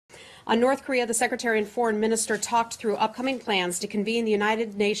On North Korea, the Secretary and Foreign Minister talked through upcoming plans to convene the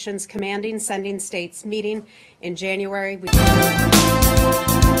United Nations Commanding Sending States meeting in January.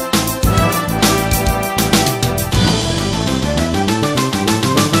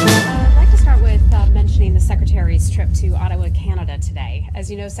 Mentioning the Secretary's trip to Ottawa, Canada today.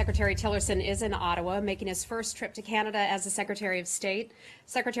 As you know, Secretary Tillerson is in Ottawa, making his first trip to Canada as the Secretary of State.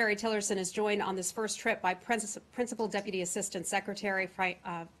 Secretary Tillerson is joined on this first trip by Principal Deputy Assistant Secretary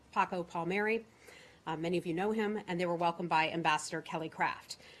Paco Palmieri. Many of you know him, and they were welcomed by Ambassador Kelly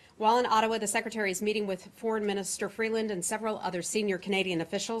Craft. While in Ottawa, the Secretary is meeting with Foreign Minister Freeland and several other senior Canadian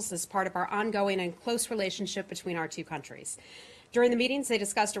officials as part of our ongoing and close relationship between our two countries. During the meetings, they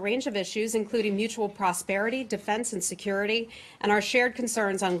discussed a range of issues, including mutual prosperity, defense and security, and our shared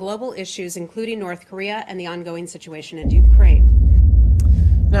concerns on global issues, including North Korea and the ongoing situation in Ukraine.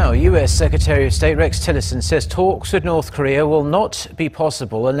 Now, U.S. Secretary of State Rex Tillerson says talks with North Korea will not be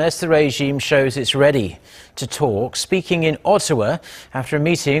possible unless the regime shows it's ready to talk. Speaking in Ottawa after a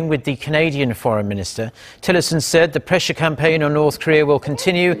meeting with the Canadian Foreign Minister, Tillerson said the pressure campaign on North Korea will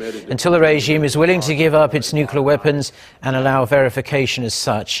continue until the regime is willing to give up its nuclear weapons and allow verification as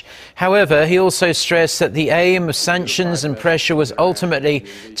such. However, he also stressed that the aim of sanctions and pressure was ultimately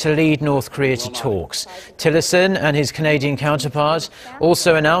to lead North Korea to talks. Tillerson and his Canadian counterpart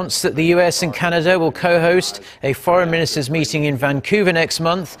also announced that the US and Canada will co-host a foreign ministers meeting in Vancouver next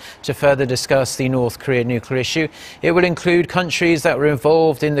month to further discuss the North Korea nuclear issue. It will include countries that were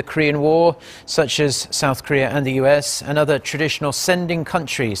involved in the Korean War, such as South Korea and the US, and other traditional sending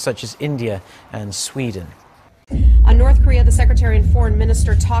countries such as India and Sweden. On North Korea, the Secretary and Foreign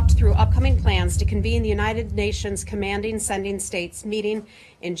Minister talked through upcoming plans to convene the United Nations Commanding Sending States meeting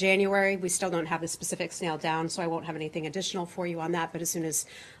in January. We still don't have the specifics nailed down, so I won't have anything additional for you on that, but as soon as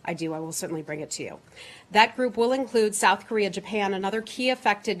I do, I will certainly bring it to you. That group will include South Korea, Japan, and other key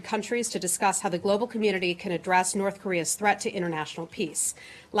affected countries to discuss how the global community can address North Korea's threat to international peace.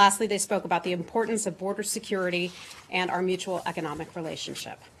 Lastly, they spoke about the importance of border security and our mutual economic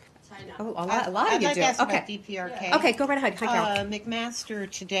relationship. Oh, a lot of you do. Okay. DPRK. Okay, go right ahead. McMaster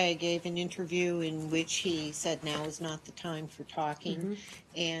today gave an interview in which he said now is not the time for talking,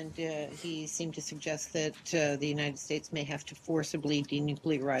 and he seemed to suggest that the United States may have to forcibly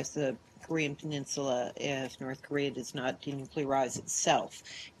denuclearize the Korean Peninsula if North Korea does not denuclearize itself.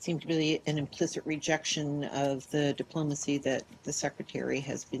 It seemed to be an implicit rejection of the diplomacy that the Secretary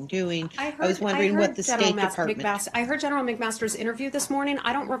has been doing. I was wondering what the State Department... I heard General McMaster's interview this morning.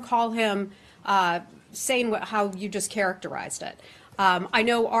 I don't recall him saying how you just characterized it. I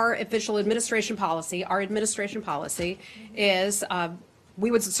know our administration policy is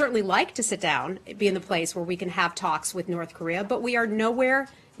we would certainly like to sit down, be in the place where we can have talks with North Korea, but we are nowhere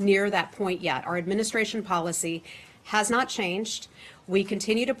near that point yet. Our administration policy has not changed. We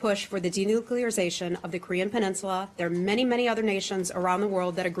continue to push for the denuclearization of the Korean Peninsula. There are many, many other nations around the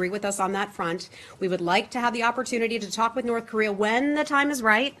world that agree with us on that front. We would like to have the opportunity to talk with North Korea when the time is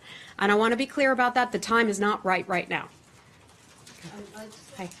right. And I want to be clear about that. The time is not right now.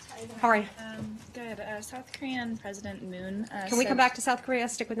 Hi. How are you? Good. South Korean President Moon. Can we come back to South Korea?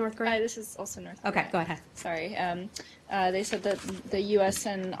 Stick with North Korea? This is also North Korea. Okay, go ahead. Sorry. They said that the U.S.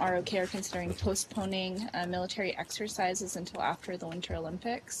 and ROK are considering postponing military exercises until after the Winter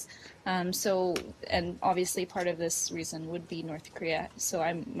Olympics. And obviously part of this reason would be North Korea.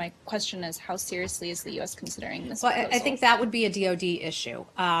 So my question is, how seriously is the U.S. considering this proposal? I think that would be a DOD issue.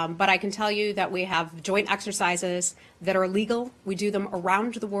 But I can tell you that we have joint exercises that are legal. We do them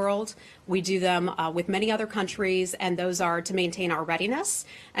around the world. We do them with many other countries, and those are to maintain our readiness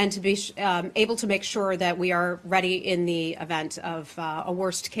and to be able to make sure that we are ready in the event of a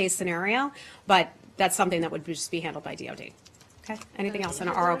worst case scenario. But that's something that would just be handled by DOD. Okay. Anything else in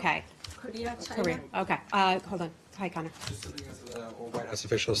ROK? Korea, China. Korea. Okay. Hold on. Hi, Connor. Just something else that White House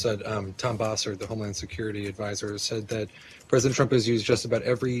official said. Tom Bosser, the Homeland Security advisor, said that President Trump has used just about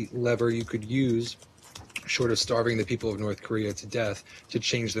every lever you could use, short of starving the people of North Korea to death, to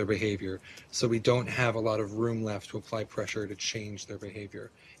change their behavior. So we don't have a lot of room left to apply pressure to change their behavior.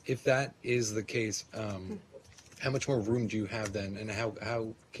 If that is the case, how much more room do you have then, and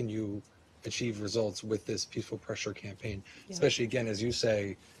how can you achieve results with this peaceful pressure campaign? Yeah. Especially, again, as you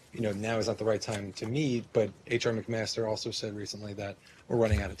say, now is not the right time to meet, but H.R. McMaster also said recently that we're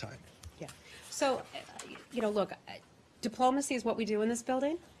running out of time. Yeah. So, look, diplomacy is what we do in this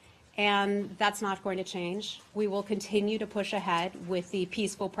building, and that's not going to change. We will continue to push ahead with the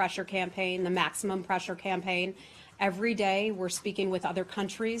peaceful pressure campaign, the maximum pressure campaign. Every day we're speaking with other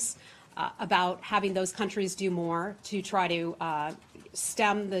countries about having those countries do more to try to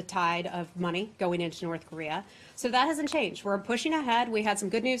stem the tide of money going into North Korea. So that hasn't changed. We're pushing ahead. We had some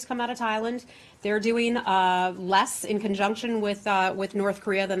good news come out of Thailand. They're doing less in conjunction with North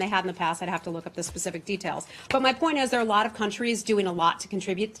Korea than they had in the past. I'd have to look up the specific details. But my point is there are a lot of countries doing a lot to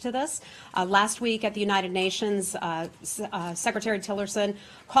contribute to this. Last week at the United Nations, Secretary Tillerson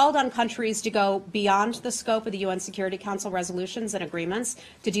called on countries to go beyond the scope of the UN Security Council resolutions and agreements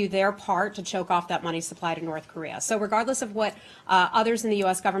to do their part to choke off that money supply to North Korea. So regardless of what others in the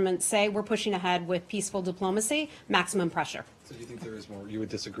U.S. government say, we're pushing ahead with peaceful diplomacy, maximum pressure. So you think there is more? You would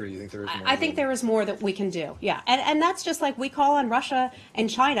disagree? You think there is more? I think there is more that we can do, yeah. And that's just like we call on Russia and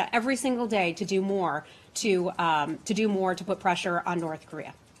China every single day to do more, to put pressure on North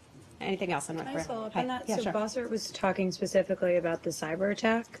Korea. Anything else on North Can I Korea? follow up Hi. on that? Yeah, So sure. Bossert was talking specifically about the cyber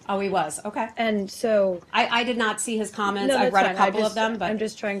attack. Oh, he was, okay. And so I did not see his comments. no, I that's read fine. a couple of them, but I'm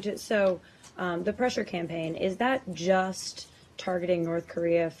just trying to. So the pressure campaign, is that just targeting North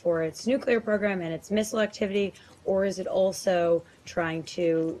Korea for its nuclear program and its missile activity, or is it also trying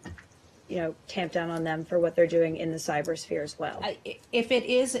to, tamp down on them for what they're doing in the cyber sphere as well? if it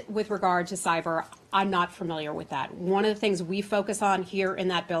is with regard to cyber, I'm not familiar with that. One of the things we focus on here in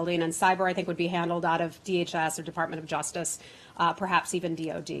that building, and cyber I think would be handled out of DHS or Department of Justice, perhaps even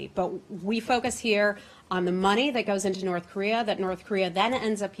DOD. But we focus here on the money that goes into North Korea that North Korea then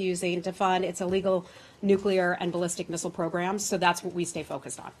ends up using to fund its illegal nuclear and ballistic missile programs. So that's what we stay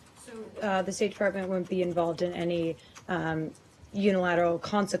focused on. The State Department wouldn't be involved in any unilateral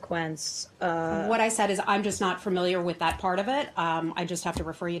consequence. What I said is I'm just not familiar with that part of it. I just have to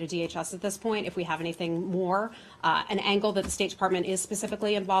refer you to DHS at this point. If we have anything more, an angle that the State Department is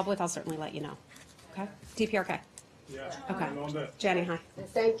specifically involved with, I'll certainly let you know. Okay? DPRK. Yeah. Okay. Jenny, hi.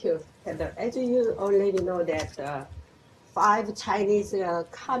 Thank you, Heather. As you already know that 5 Chinese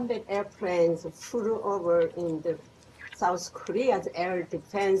combat airplanes flew over in the South Korea's air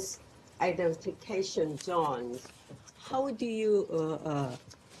defense identification zones. How do you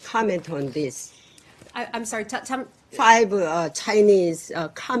comment on this? I'm sorry, tell me. 5 Chinese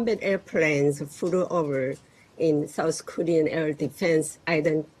combat airplanes flew over in South Korean air defense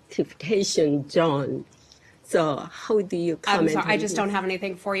identification zone. So how do you I'm comment sorry, on I just this? don't have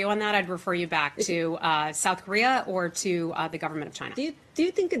anything for you on that. I'd refer you back to South Korea or to the government of China. Do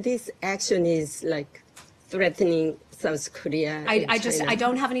you think this action is like threatening South Korea? I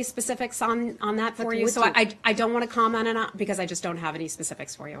don't have any specifics on that for But you. would So you- I don't want to comment on it because I just don't have any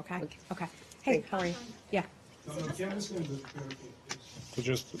specifics for you, okay? Okay. Hey, how are you? Yeah. For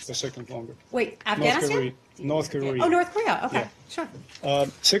just a second longer. Wait, Afghanistan? North Korea. Oh, North Korea. Okay, Yeah. sure.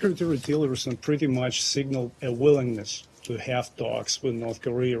 Secretary Tillerson pretty much signaled a willingness to have talks with North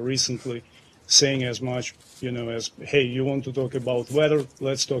Korea recently, saying as much, as, hey, you want to talk about weather?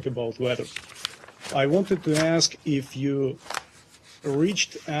 Let's talk about weather. I wanted to ask if you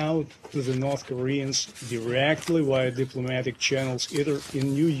reached out to the North Koreans directly via diplomatic channels, either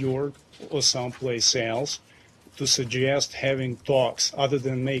in New York or someplace else, to suggest having talks other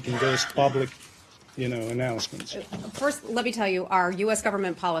than making those public, announcements. First, let me tell you, our U.S.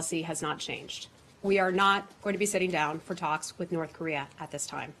 government policy has not changed. We are not going to be sitting down for talks with North Korea at this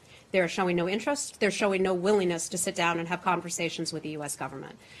time. They're showing no interest. They're showing no willingness to sit down and have conversations with the U.S.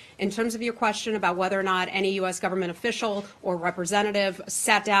 government. In terms of your question about whether or not any U.S. government official or representative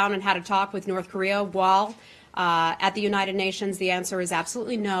sat down and had a talk with North Korea while at the United Nations, the answer is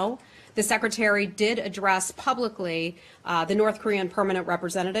absolutely no. The Secretary did address publicly the North Korean permanent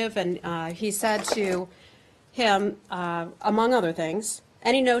representative, and he said to him, among other things,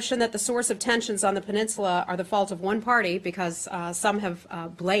 any notion that the source of tensions on the peninsula are the fault of one party, because some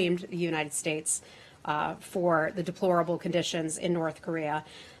have blamed the United States for the deplorable conditions in North Korea.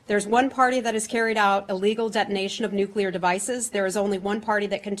 There's one party that has carried out illegal detonation of nuclear devices. There is only one party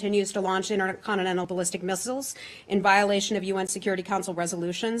that continues to launch intercontinental ballistic missiles in violation of UN Security Council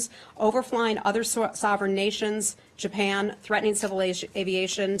resolutions, overflying other sovereign nations, Japan, threatening civil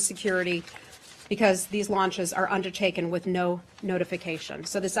aviation security, because these launches are undertaken with no notification.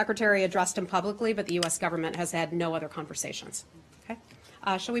 So the Secretary addressed him publicly, but the U.S. government has had no other conversations. Okay.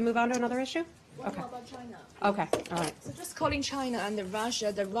 Shall we move on to another issue? What about China? Okay, all right. So just calling China and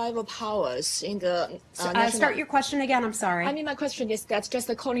Russia the rival powers in the Start your question again, I'm sorry. I mean, my question is that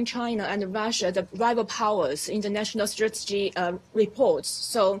just calling China and Russia the rival powers in the national strategy reports.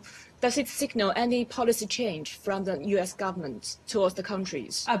 So does it signal any policy change from the U.S. government towards the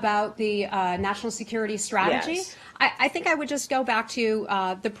countries? About the national security strategy? Yes. I think I would just go back to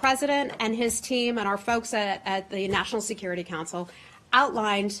the president and his team and our folks at the National Security Council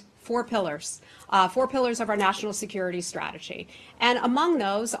outlined 4 pillars of our national security strategy. And among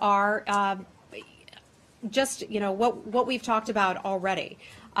those are just, what we've talked about already.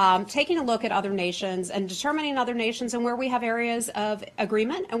 taking a look at other nations and determining other nations and where we have areas of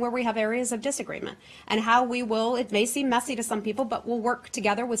agreement and where we have areas of disagreement, and how we will, it may seem messy to some people, but we'll work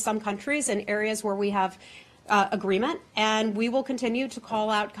together with some countries in areas where we have agreement, and we will continue to call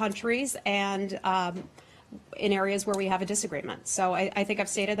out countries and in areas where we have a disagreement. So I think I've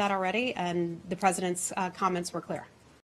stated that already, and the President's comments were clear.